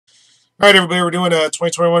All right, everybody, we're doing a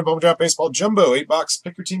 2021 Bowman Draft Baseball Jumbo 8-box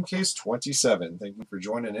Pick Your Team Case 27. Thank you for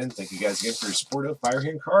joining in. Thank you guys again for your support of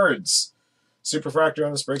Firehand Cards. Superfractor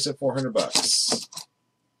on this breaks at $400.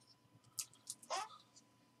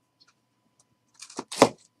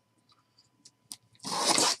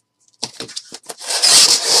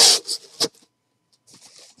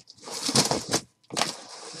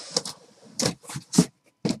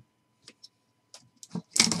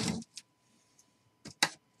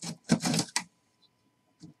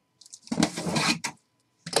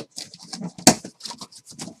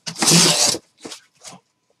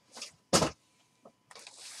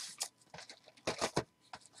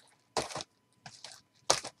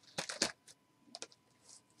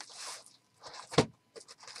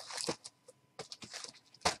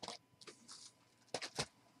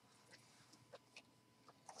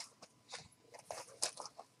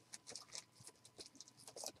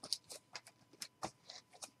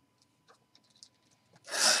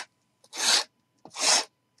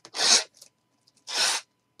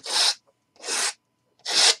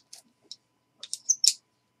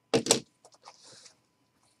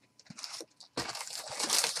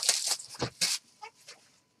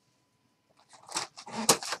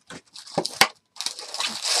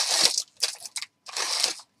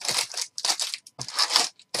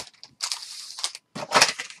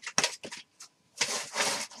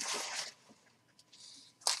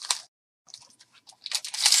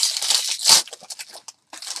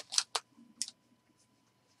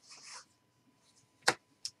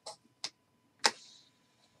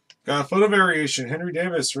 Got a photo variation, Henry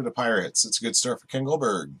Davis for the Pirates. It's a good start for Ken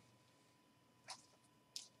Goldberg.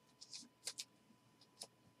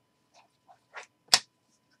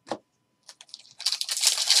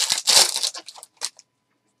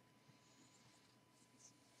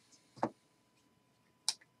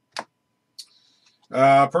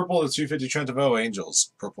 Purple to 250 Trent DeVoe,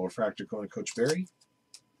 Angels. Purple refractor going to Coach Barry.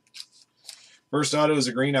 First auto is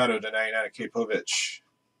a green auto to 99 at Kapovich.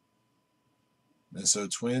 Minnesota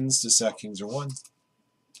Twins to Sack Kings are 1.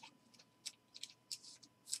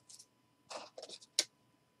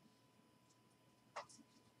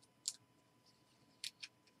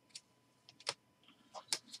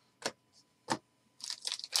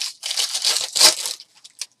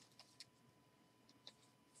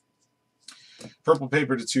 Purple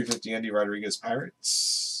paper to 250 Andy Rodriguez,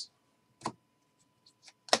 Pirates.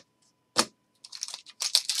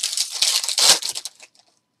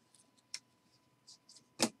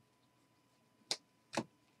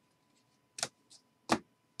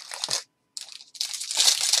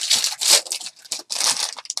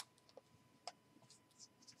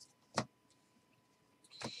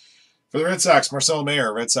 For the Red Sox, Marcel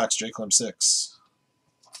Mayer, Red Sox, J. Clem 6.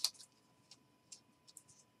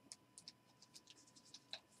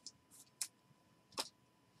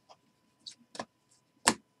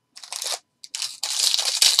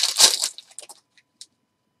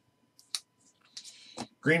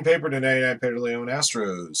 Green paper to 99 Pedro Leon,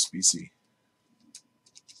 Astros, BC.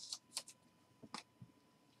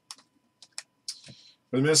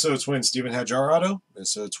 For the Minnesota Twins, Stephen Hajar auto.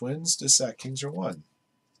 Minnesota Twins to Sack Kings are 1.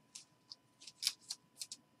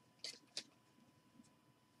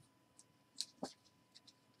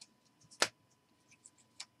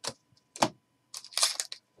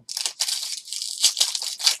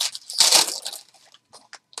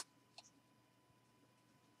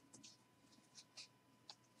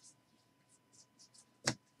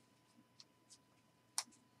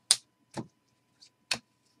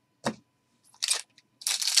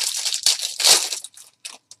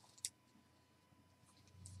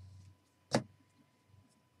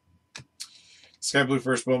 Sky Blue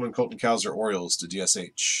first Bowman, Colton Cowser, Orioles to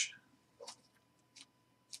DSH.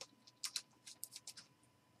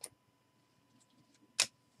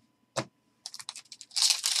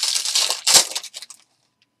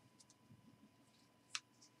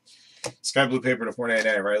 Sky Blue paper to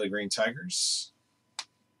 499 Riley Green, Tigers.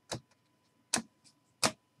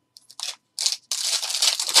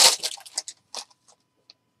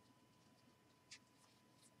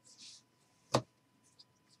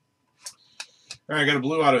 All right, I got a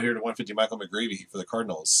blue auto here to 150 Michael McGravy for the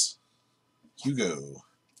Cardinals. Hugo.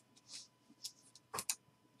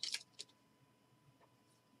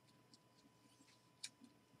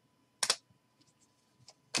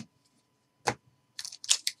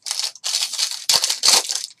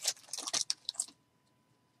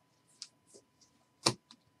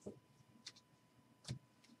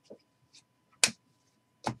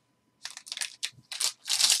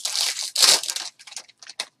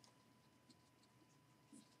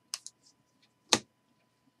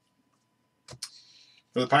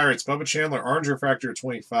 For the Pirates, Bubba Chandler, orange refractor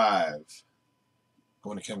 25.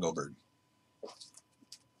 Going to Ken Goldberg.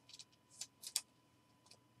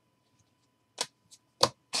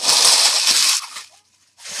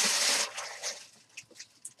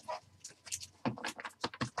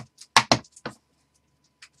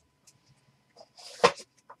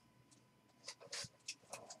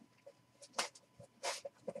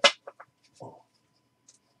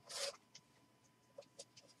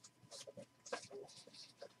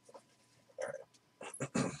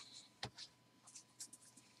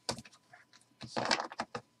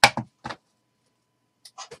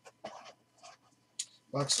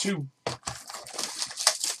 Box 2.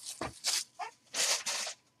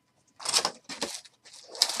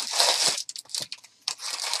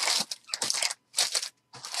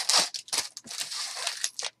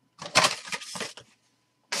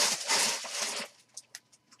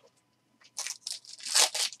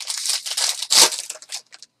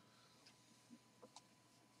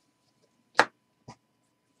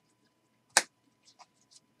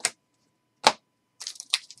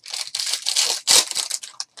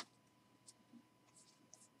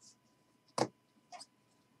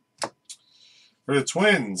 For the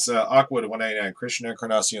Twins, Aqua to 199, Christian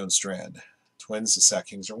Encarnacion Strand. Twins, the Sack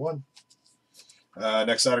Kings are 1.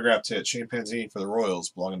 Next autograph hit, Shane Panzini for the Royals,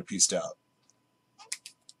 belonging to Peaced Out.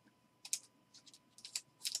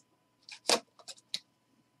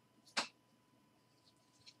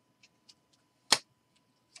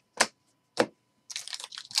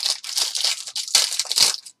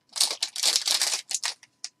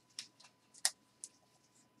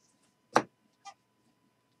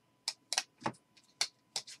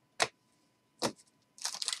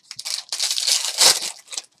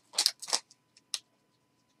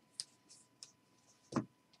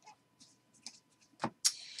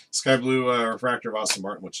 Sky Blue refractor of Austin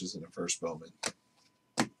Martin, which is in the first Bowman.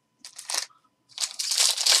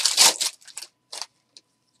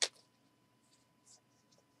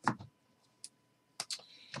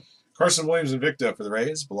 Carson Williams Invicta for the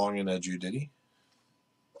Rays, belonging to Drew Diddy.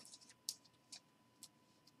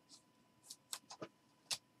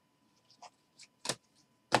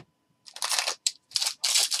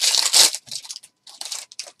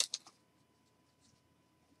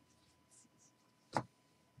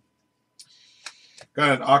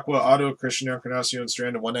 Got an Aqua Auto Christian Encarnacion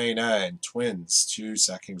Strand of 199. Twins, 2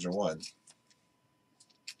 Sack Kings are 1.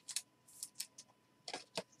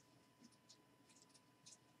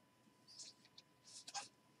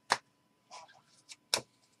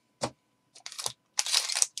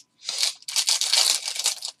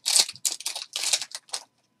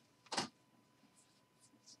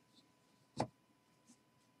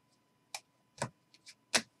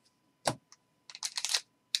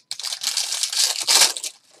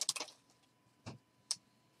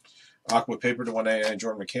 Aqua Paper to 199,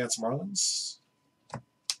 Jordan McCants Marlins.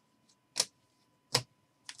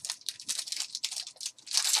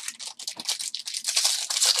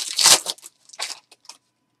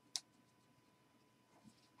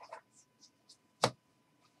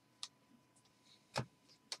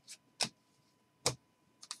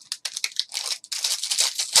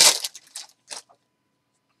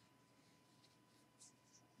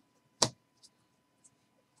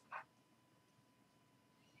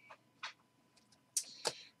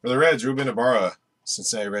 For the Reds, Ruben Ibarra,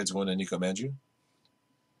 Cincinnati Reds going to Nico Manju.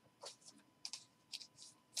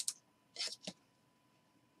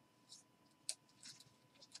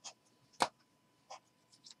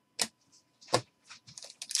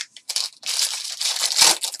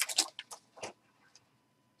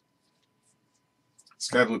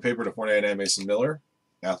 Sky Blue Paper to 499, Mason Miller,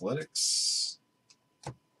 Athletics.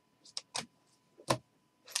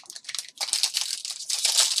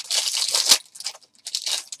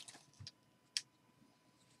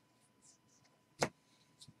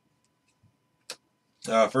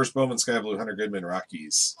 First Bowman Sky Blue, Hunter Goodman,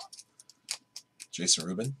 Rockies. Jason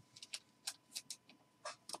Rubin.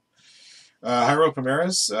 Jairo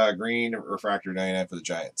Pomares, green refractor 99 for the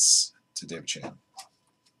Giants to David Chan.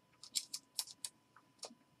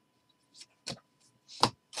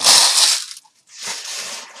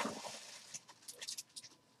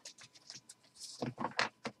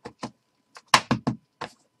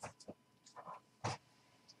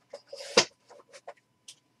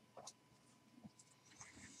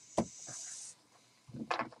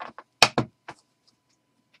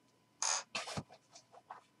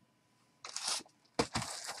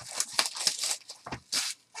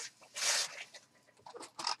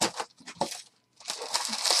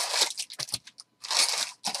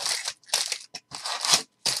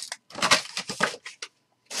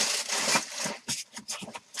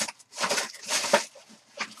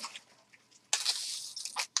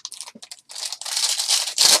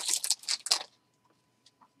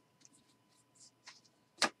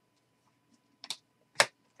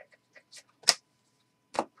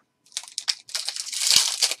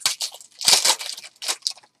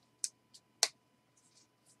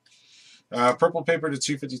 Purple paper to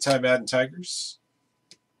 250 Ty Madden Tigers.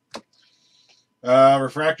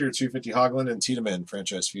 Refractor 250 Hoagland and Tiedemann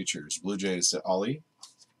franchise futures. Blue Jays to Ollie.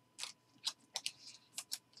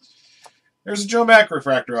 There's a Joe Mack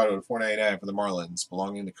refractor auto to 499 for the Marlins,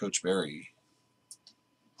 belonging to Coach Berry.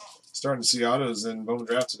 Starting to see autos in Bowman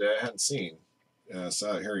Draft today I hadn't seen.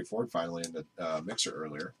 Saw Harry Ford finally in the mixer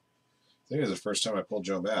earlier. I think it was the first time I pulled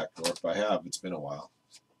Joe Mack, or if I have, it's been a while.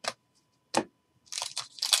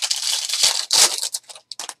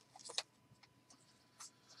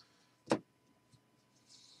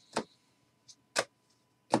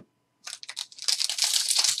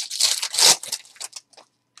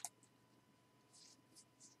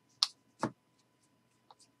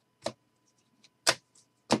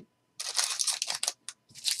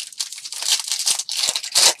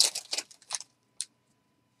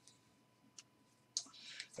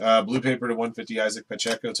 Blue paper to 150 Isaac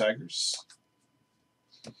Pacheco Tigers.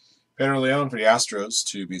 Pedro Leon for the Astros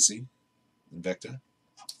to BC. Invicta.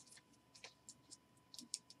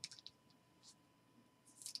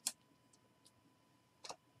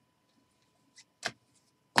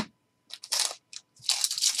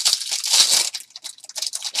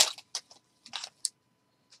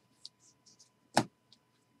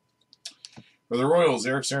 For the Royals,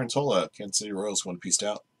 Eric Sarantola, Kansas City Royals, one pieced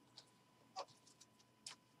out.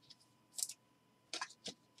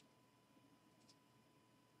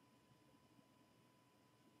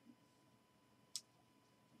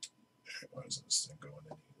 Why isn't this thing going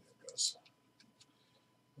in? There it goes.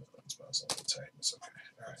 It's a little tight. It's okay.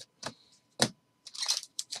 All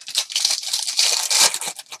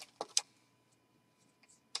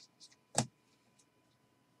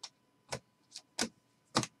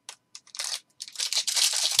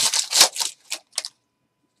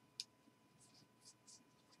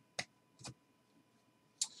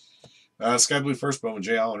right. Sky Blue first Bowman,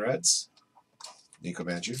 Jay Allen Reds. Nico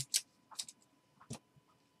Banju.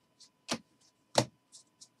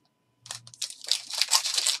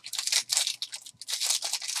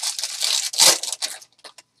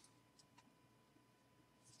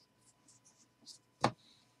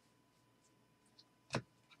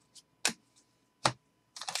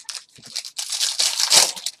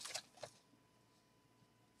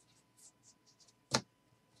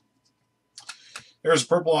 There's a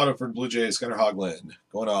purple auto for the Blue Jays, Gunnar Hoagland.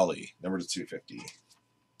 Going to Ollie, number to 250.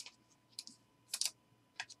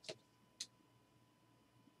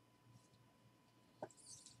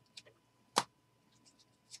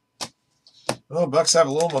 Well, Bucks have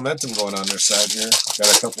a little momentum going on their side here.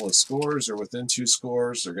 Got a couple of scores. They're within 2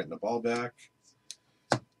 scores. They're getting the ball back.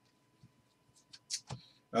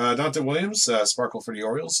 Dante Williams, Sparkle for the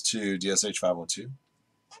Orioles to DSH 512.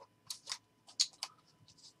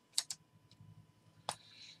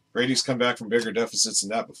 Brady's come back from bigger deficits than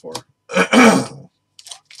that before.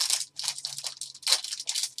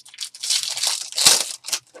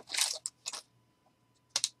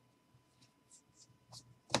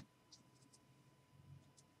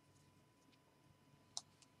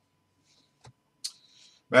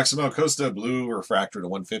 Maximo Costa, blue refractor to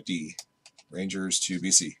 150. Rangers to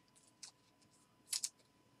BC.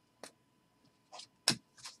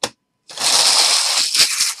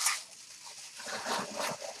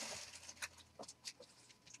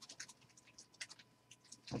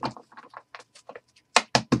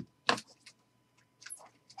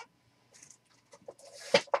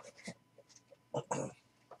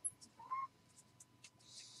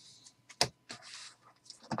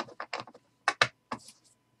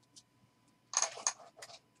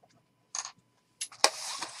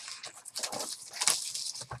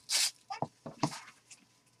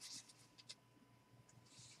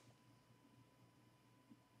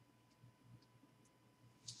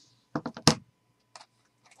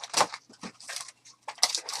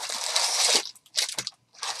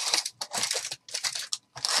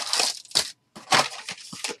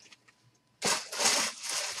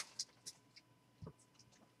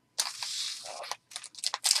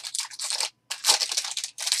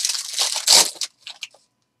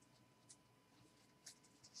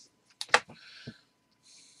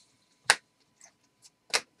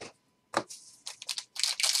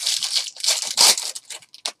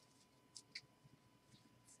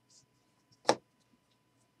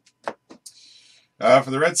 For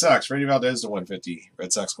the Red Sox, Freddie Valdez to 150.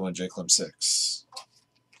 Red Sox going J. Clem 6.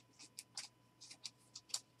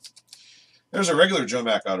 There's a regular Joe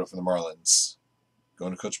Mack auto for the Marlins.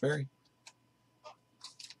 Going to Coach Berry.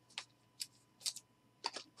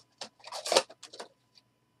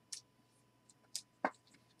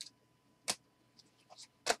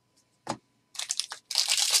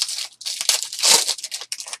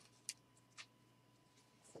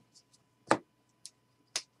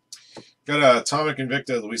 Got a Atomic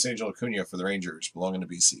Invicta Luis Angel Acuna for the Rangers, belonging to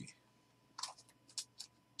BC.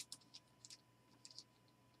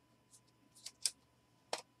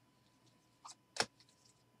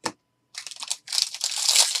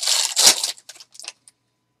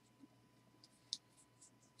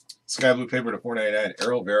 Sky Blue paper to 499,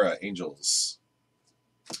 Errol Vera, Angels.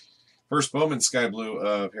 First Bowman Sky Blue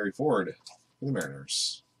of Harry Ford for the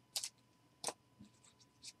Mariners.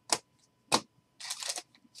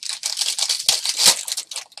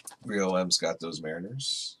 Rio M's got those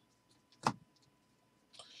Mariners.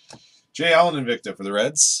 Jay Allen Invicta for the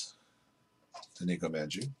Reds. To Nico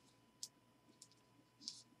Manju.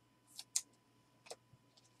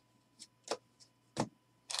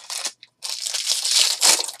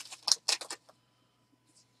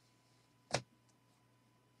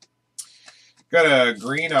 Got a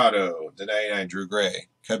green auto to 99, Drew Gray,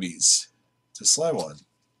 Cubbies to Sly One.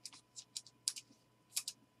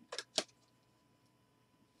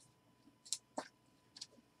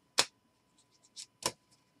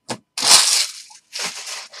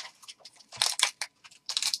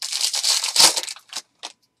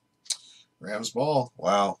 Rams ball.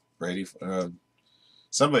 Wow. Brady.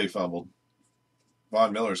 Somebody fumbled.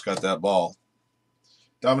 Von Miller's got that ball.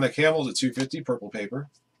 Dominic Campbell to 250, purple paper.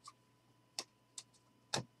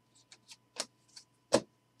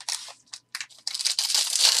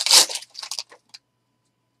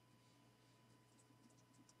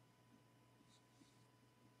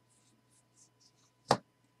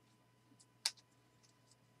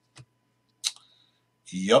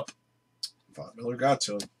 Yup. Von Miller got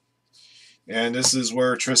to him. And this is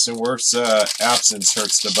where Tristan Wirf's absence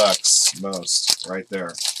hurts the Bucks most, right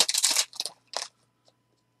there.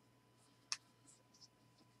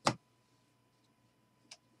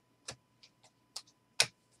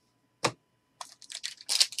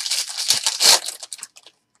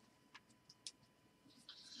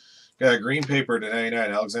 Got a green paper to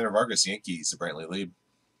 99, Alexander Vargas, Yankees, apparently lead.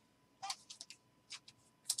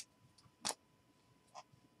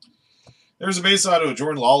 There's a base auto of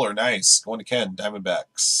Jordan Lawler, nice. Going to Ken,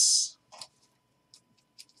 Diamondbacks.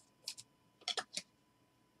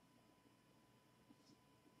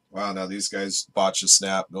 Wow, now these guys botch a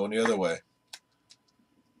snap, going the other way.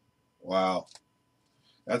 Wow.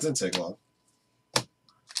 That didn't take long.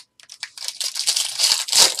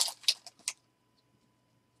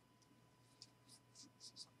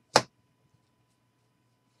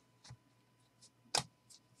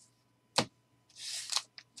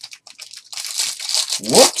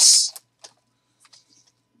 Whoops!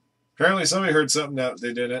 Apparently somebody heard something that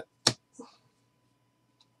they didn't.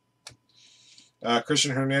 Christian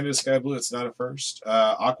Hernandez, Sky Blue, it's not a first.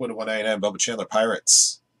 Aqua to 199, Bubba Chandler,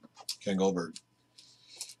 Pirates, Ken Goldberg.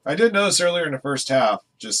 I did notice earlier in the first half,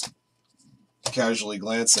 just casually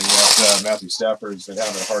glancing at Matthew Stafford's been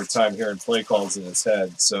having a hard time hearing play calls in his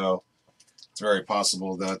head, so it's very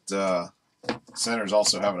possible that center's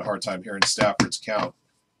also having a hard time hearing Stafford's count.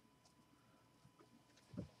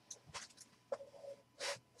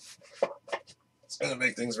 It's going to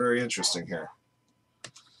make things very interesting here.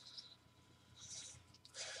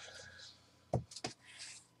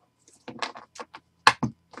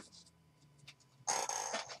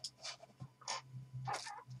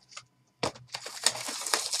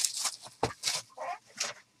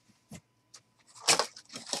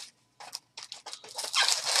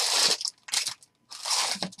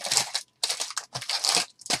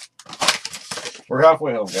 We're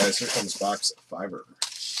halfway home, guys. Here comes box fiber.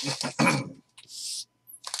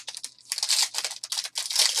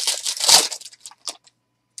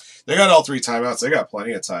 They got all 3 timeouts. They got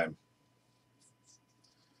plenty of time.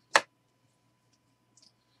 I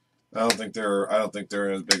don't think they're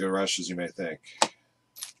in as big a rush as you may think.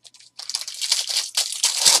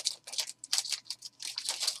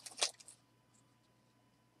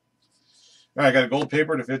 All right, I got a gold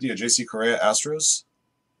paper to 50 of JC Correa, Astros.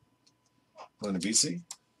 Going to BC.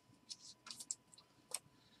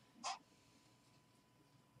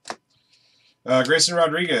 Grayson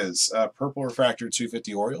Rodriguez, purple refractor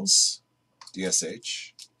 250 Orioles,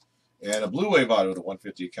 DSH. And a blue wave auto to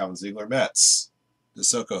 150 Calvin Ziegler, Mets,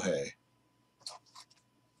 DeSoto Hay.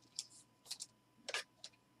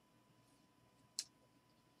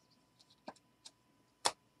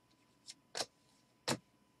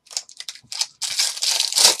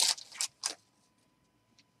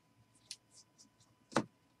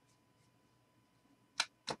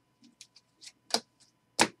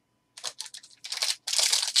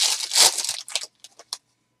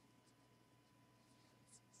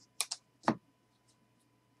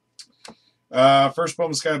 First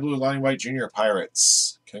Bowman Sky Blue, Lonnie White Jr.,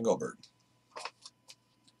 Pirates, Ken Goldberg.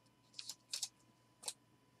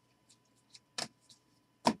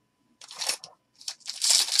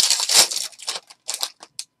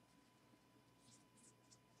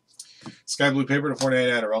 Sky Blue Paper to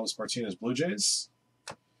 499 Aromas Martinez Blue Jays.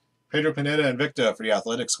 Pedro Pineda and Victa for the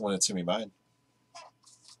Athletics going to me mine.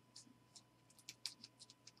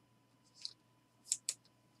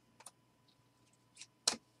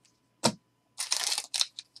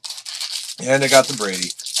 And I got the Brady.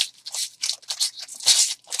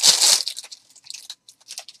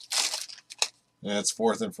 And it's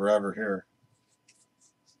 4th and forever here.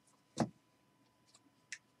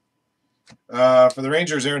 For the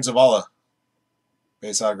Rangers, Aaron Zavala.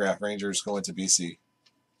 Base autograph, Rangers going to BC.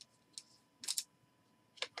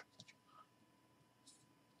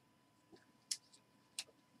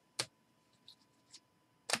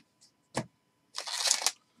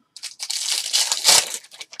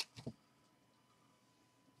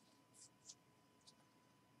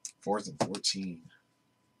 Fourth and 14.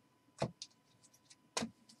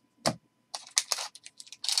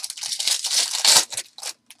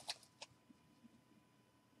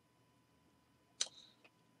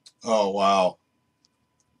 Oh, wow.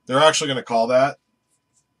 They're actually going to call that?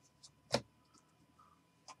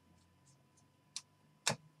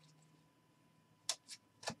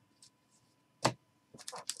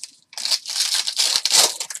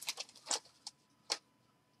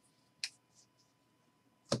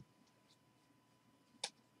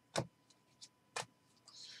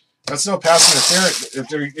 That's no pass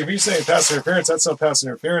interference. If you say pass interference, that's no pass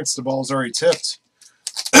interference. The ball's already tipped.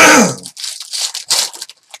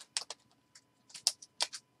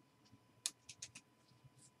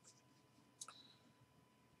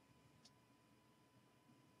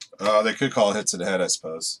 They could call hits to the head, I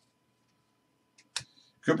suppose.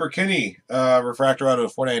 Cooper Kinney, refractor auto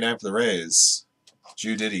of 499 for the Rays.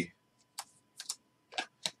 Jew Diddy.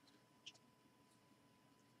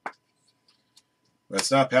 That's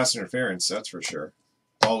not pass interference, that's for sure.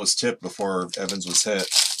 Ball was tipped before Evans was hit.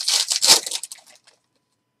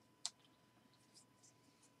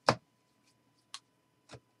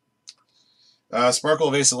 Sparkle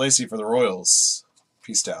of Asa Lacy for the Royals.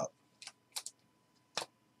 Peaced out.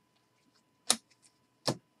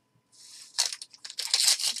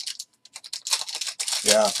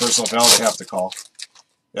 Yeah, personal foul they have to call.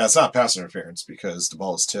 Yeah, it's not pass interference because the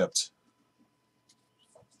ball is tipped.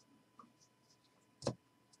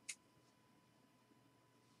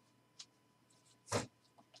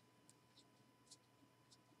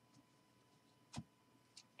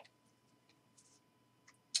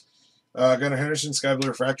 Gunnar Henderson, Sky Blue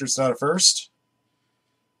Refractor, it's not a first.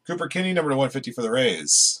 Cooper Kinney, number to 150 for the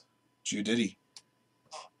Rays. Jew Diddy.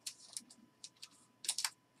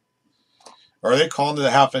 Are they calling to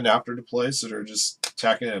the half end after the play, so they're just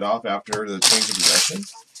tacking it off after the change of possession?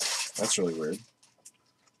 That's really weird.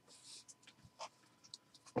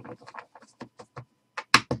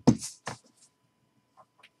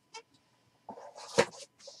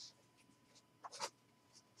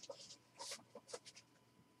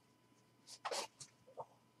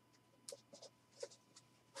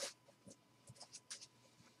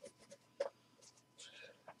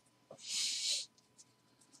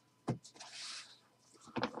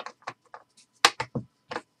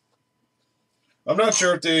 I'm not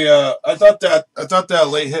sure if they. I thought that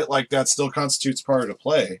late hit like that still constitutes part of the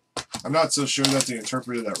play. I'm not so sure that they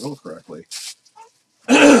interpreted that rule correctly.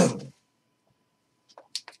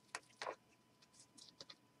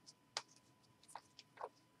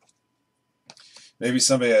 Maybe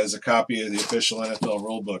somebody has a copy of the official NFL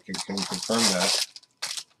rulebook and can confirm that.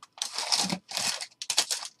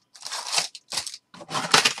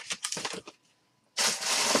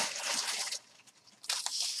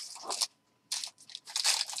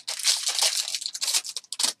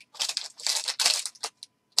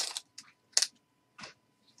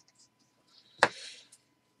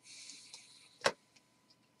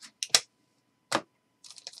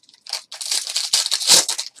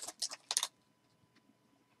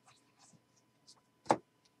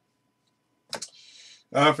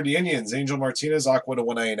 For the Indians, Angel Martinez, Aqua to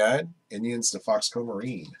 199. Indians to Foxco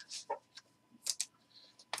Marine.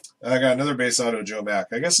 I got another base auto, Joe Mack.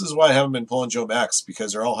 I guess this is why I haven't been pulling Joe Macks,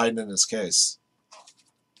 because they're all hiding in this case.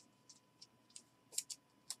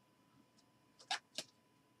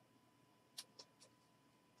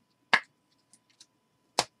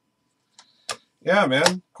 Yeah, man.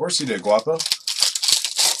 Of course you did, Guapo.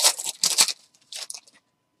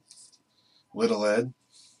 Little Ed.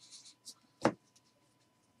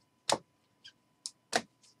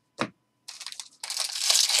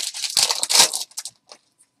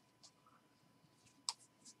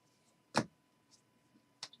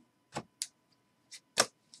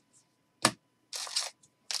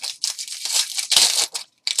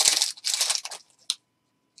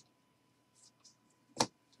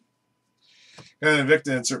 Got an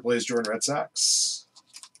Invicta insert plays Jordan Red Sox.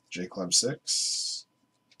 J. Clem 6.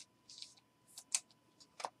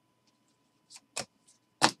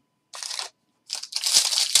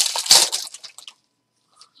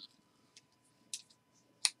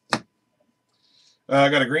 I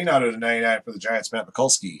got a green auto to 99 for the Giants, Matt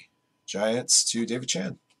Mikulski. Giants to David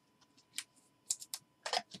Chan.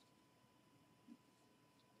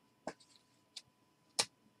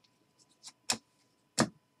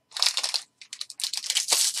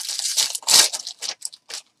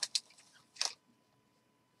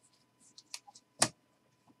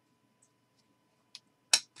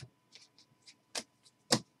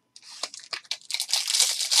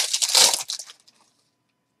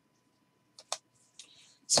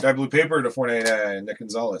 Sky Blue Paper to 499, Nick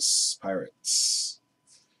Gonzalez, Pirates.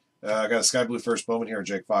 I got a Sky Blue first Bowman here,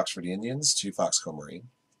 Jake Fox for the Indians, 2 Fox Comarine.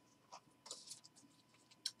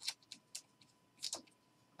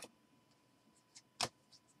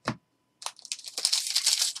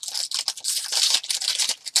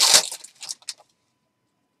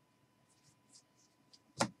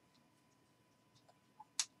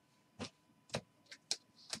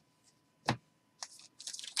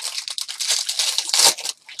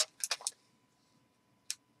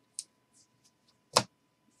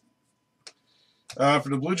 For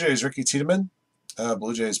the Blue Jays, Ricky Tiedemann.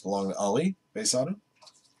 Blue Jays belong to Ollie, base auto.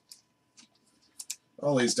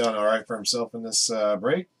 Ollie's done all right for himself in this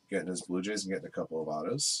break, getting his Blue Jays and getting a couple of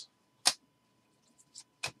autos.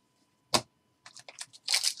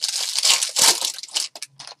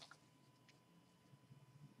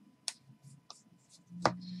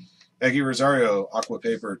 Eggy Rosario, Aqua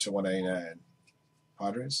Paper to 199,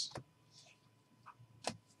 Padres.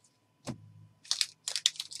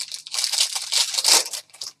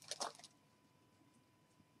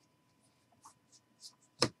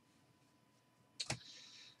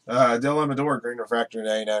 Del Amador, Green Refractor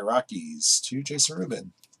 99, Rockies to Jason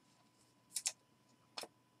Rubin.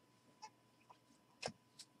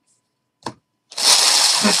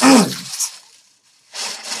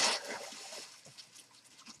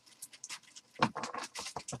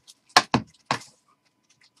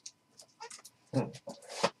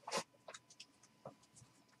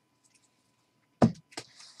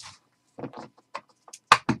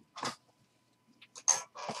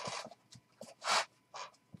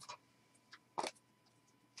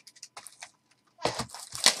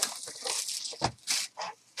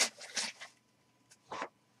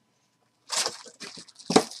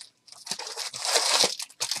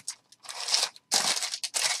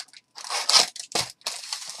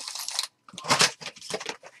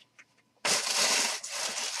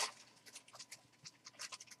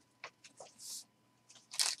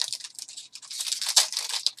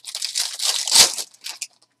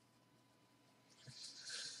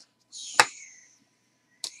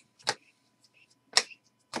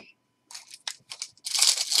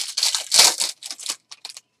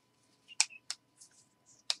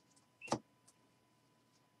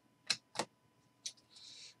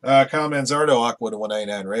 Kyle Manzardo, Aqua to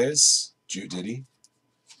 199, Rays. Jude Diddy.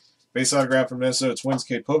 Base autograph from Minnesota Twins,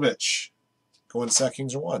 Kate Povich. Going to Sack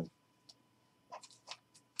Kings are 1.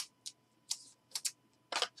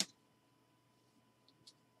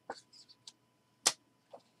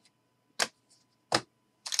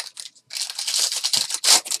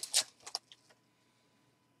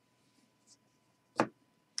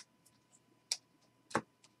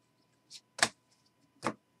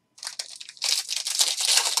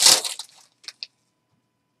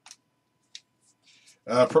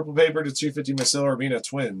 Purple Paper to 250, Marcelo Urbina,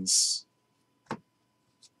 Twins.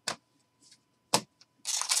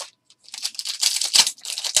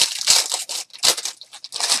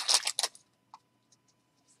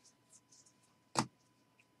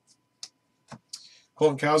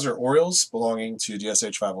 Colton Cowser, Orioles, belonging to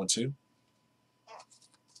DSH 512.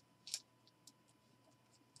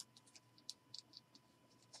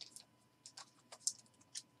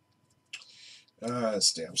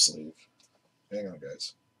 Stamp sleeve. Hang on,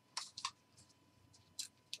 guys.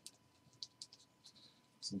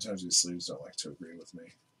 Sometimes these sleeves don't like to agree with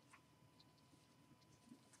me.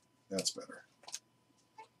 That's better.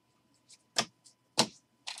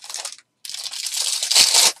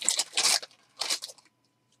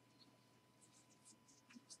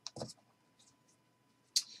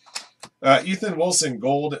 Ethan Wilson,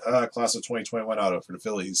 gold class of 2021 auto for the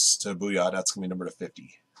Phillies to Booyah. That's going to be number to 50.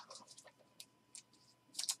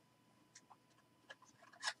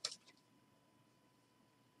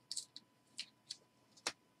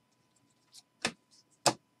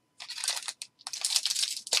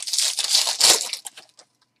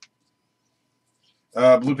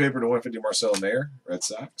 Blue paper to 150 Marcelo Mayer, Red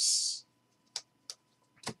Sox.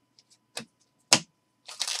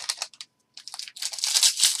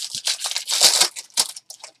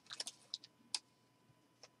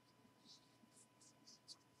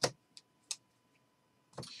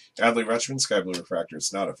 Adley Rutschman, Sky Blue Refractor.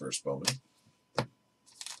 It's not a first Bowman.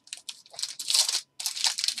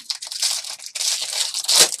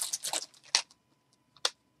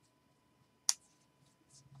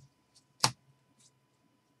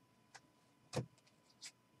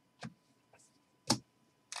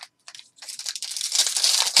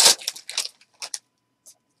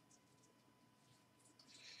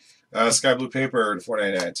 Sky Blue Paper to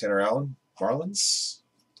 499, Tanner Allen, Marlins.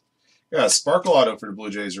 Yeah, Sparkle Auto for the Blue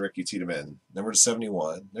Jays, Ricky Tiedemann, number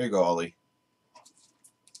 71. There you go, Ollie.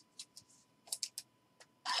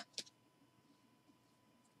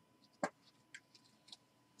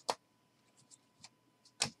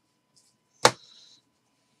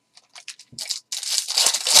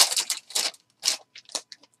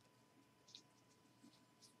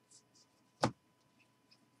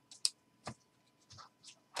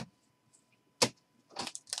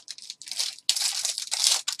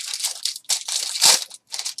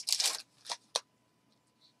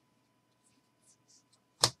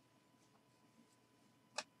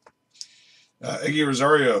 Iggy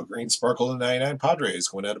Rosario, Green Sparkle to 99, Padres,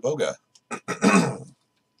 going out of Boga.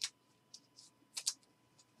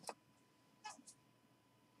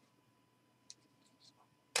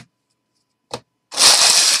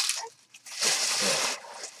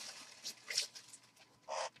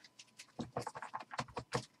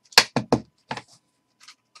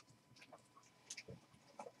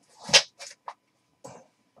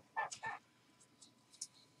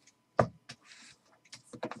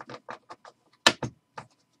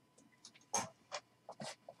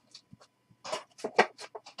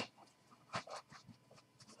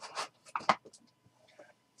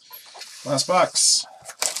 Last box.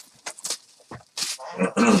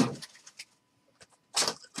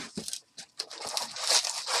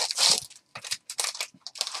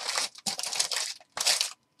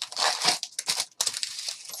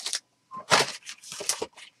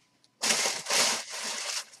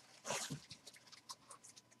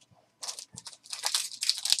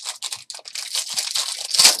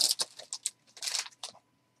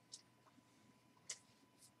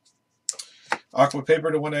 Aqua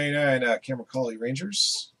Paper to 199, Cameron Cawley,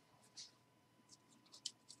 Rangers.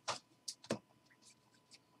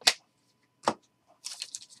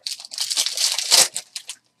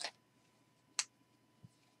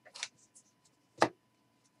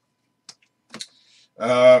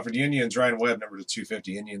 For the Indians, Ryan Webb, number to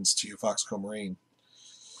 250. Indians to Foxco Marine.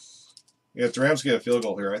 Yeah, if the Rams get a field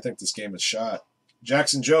goal here, I think this game is shot.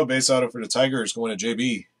 Jackson Joe, base auto for the Tigers, going to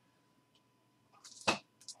JB.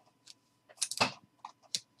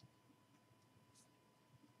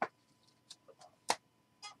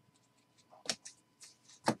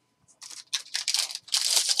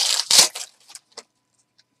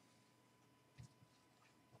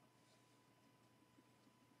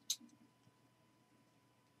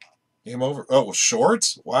 Game over. Oh,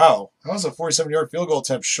 short? Wow. How is a 47-yard field goal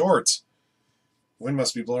attempt short? Wind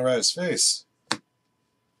must be blowing right his face.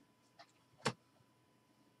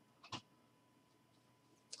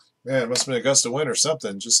 Man, it must have been a gust of wind or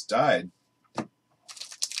something. Just died.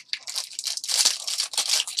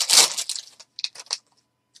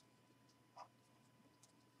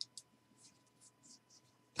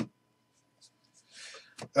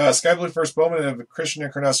 Sky Blue first Bowman of Christian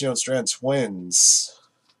Encarnacion Strand Twins.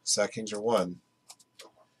 Sack Kings are 1.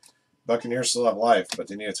 Buccaneers still have life, but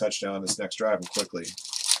they need a touchdown this next drive and quickly.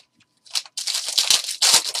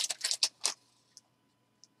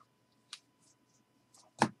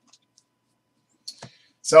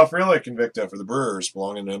 South Relic Invicta for the Brewers,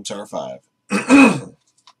 belonging to MTAR 5.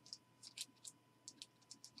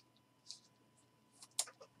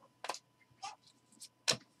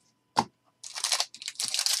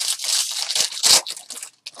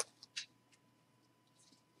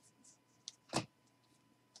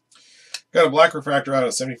 Got a black refractor out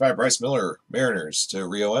of 75, Bryce Miller, Mariners to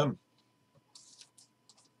Rio M.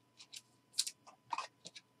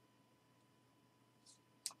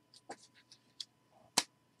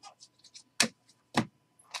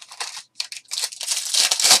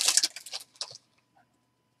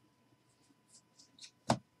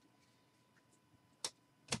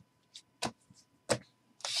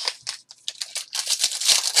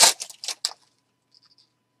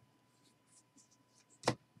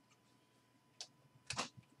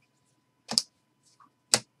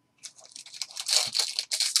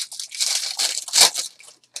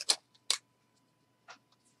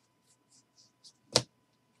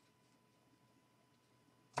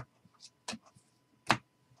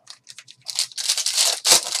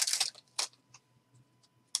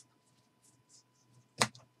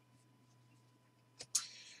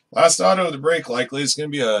 Last auto of the break likely is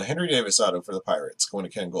going to be a Henry Davis auto for the Pirates, going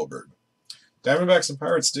to Ken Goldberg. Diamondbacks and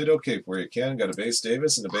Pirates did okay for you, Ken. Got a base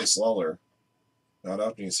Davis and a base Lawler. Not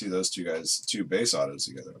often you see those two guys, two base autos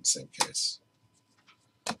together in the same case.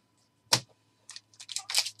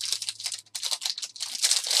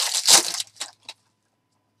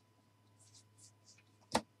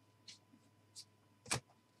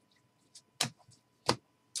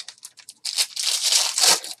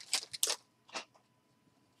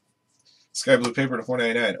 Sky Blue paper to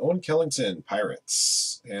 499. Owen Kellington,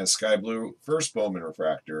 Pirates. And Sky Blue first Bowman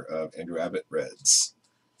refractor of Andrew Abbott, Reds.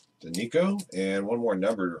 To Nico. And one more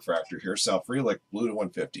numbered refractor here. Sal Frelick, blue to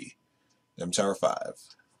 150. M-Tower 5.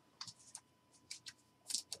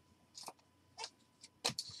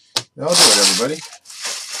 That'll do it, everybody.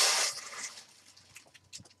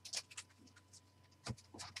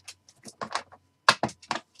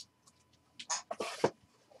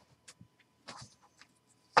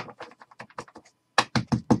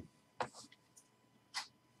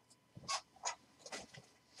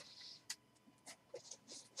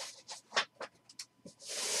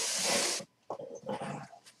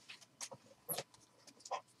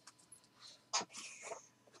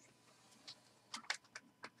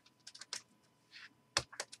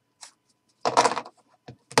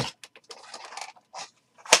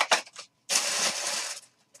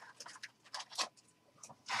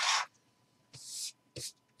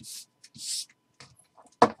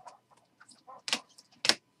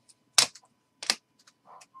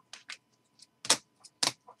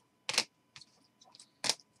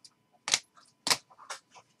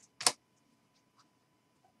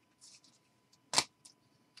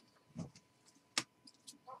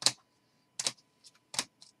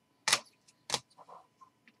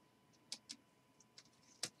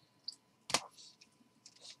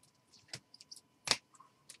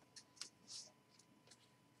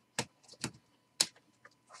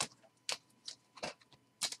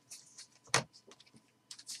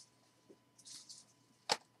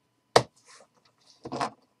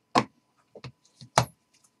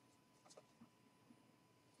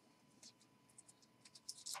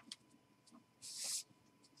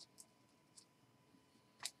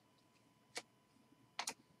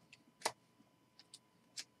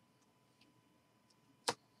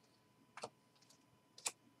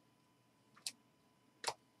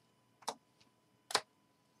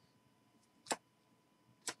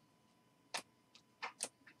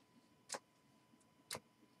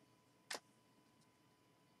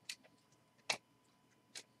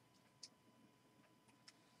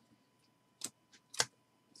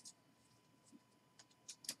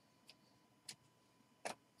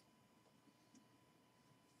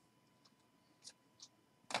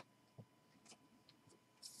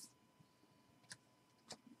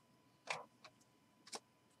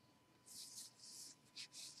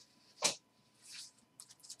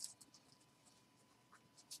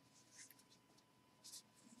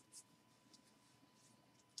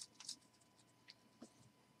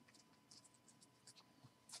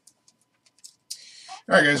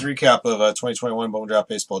 All right, guys, recap of 2021 Bowman Draft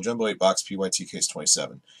Baseball Jumbo 8-box PYT Case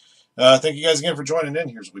 27. Thank you guys again for joining in.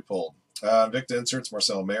 Here's what we pulled. Victa inserts: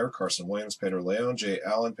 Marcel Mayer, Carson Williams, Pedro Leon, Jay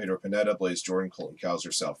Allen, Pedro Pineda, Blaze Jordan, Colton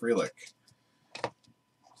Cowser, Sal Frelick.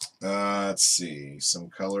 Let's see. Some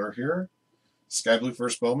color here. Sky Blue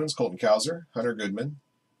first Bowman's: Colton Cowser, Hunter Goodman,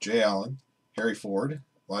 Jay Allen, Harry Ford,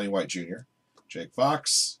 Lonnie White Jr., Jake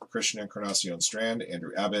Fox, Christian Encarnacion Strand,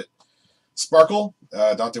 Andrew Abbott. Sparkle,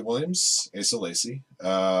 Dante Williams, Asa Lacy.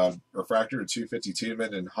 Refractor to 250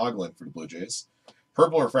 Tiedemann and Hoagland for the Blue Jays.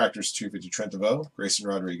 Purple refractors 250 Trent DeVoe, Grayson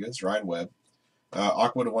Rodriguez, Ryan Webb.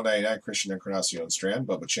 Aqua to 199 Christian Encarnacion Strand,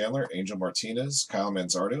 Bubba Chandler, Angel Martinez, Kyle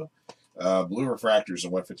Manzardo. Blue refractors to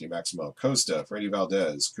 150 Maximo Costa, Freddie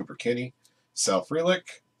Valdez, Cooper Kinney, Sal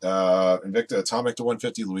Frelick. Invicta Atomic to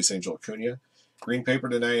 150 Luis Angel Acuna. Green paper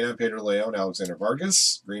to 99, Pedro Leon, Alexander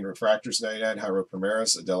Vargas. Green refractors 99, Jairo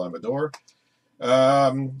Primeras, Adel Amador.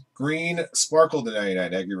 Green sparkle to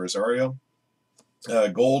 99, Eggy Rosario.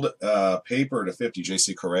 Gold paper to 50,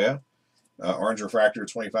 JC Correa. Orange refractor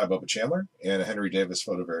to 25, Bubba Chandler. And a Henry Davis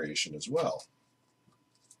photo variation as well.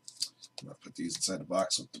 I'm going to put these inside the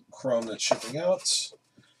box with the chrome that's shipping out.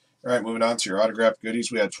 All right, moving on to your autographed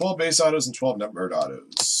goodies. We had 12 base autos and 12 numbered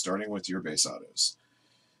autos, starting with your base autos.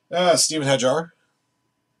 Steven Hedjar,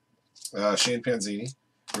 Shane Panzini,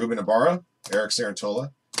 Ruben Ibarra, Eric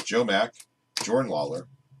Sarantola, Joe Mack, Jordan Lawler,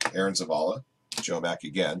 Aaron Zavala, Joe Mack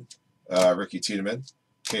again, Ricky Tiedemann,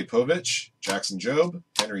 Cade Povich, Jackson Jobe,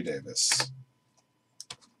 Henry Davis.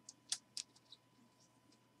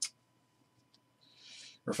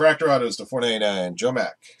 Refractor autos to 499, Joe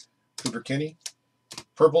Mack, Cooper Kinney,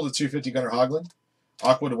 Purple to 250, Gunnar Hoglund.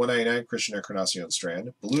 Aqua to 199, Christian Encarnacion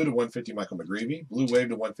Strand. Blue to 150, Michael McGreevy. Blue Wave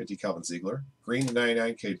to 150, Calvin Ziegler. Green to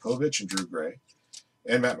 99, Cade Povich and Drew Gray.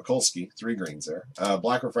 And Matt Mikulski, 3 greens there.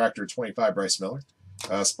 Black Refractor 25, Bryce Miller.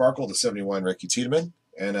 Sparkle to 71, Ricky Tiedemann.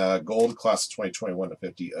 And gold class of 2021 to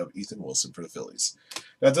 50 of Ethan Wilson for the Phillies.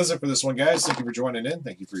 That does it for this one, guys. Thank you for joining in.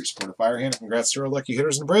 Thank you for your support of Firehand. Congrats to our lucky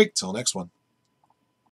hitters in the break. Till next one.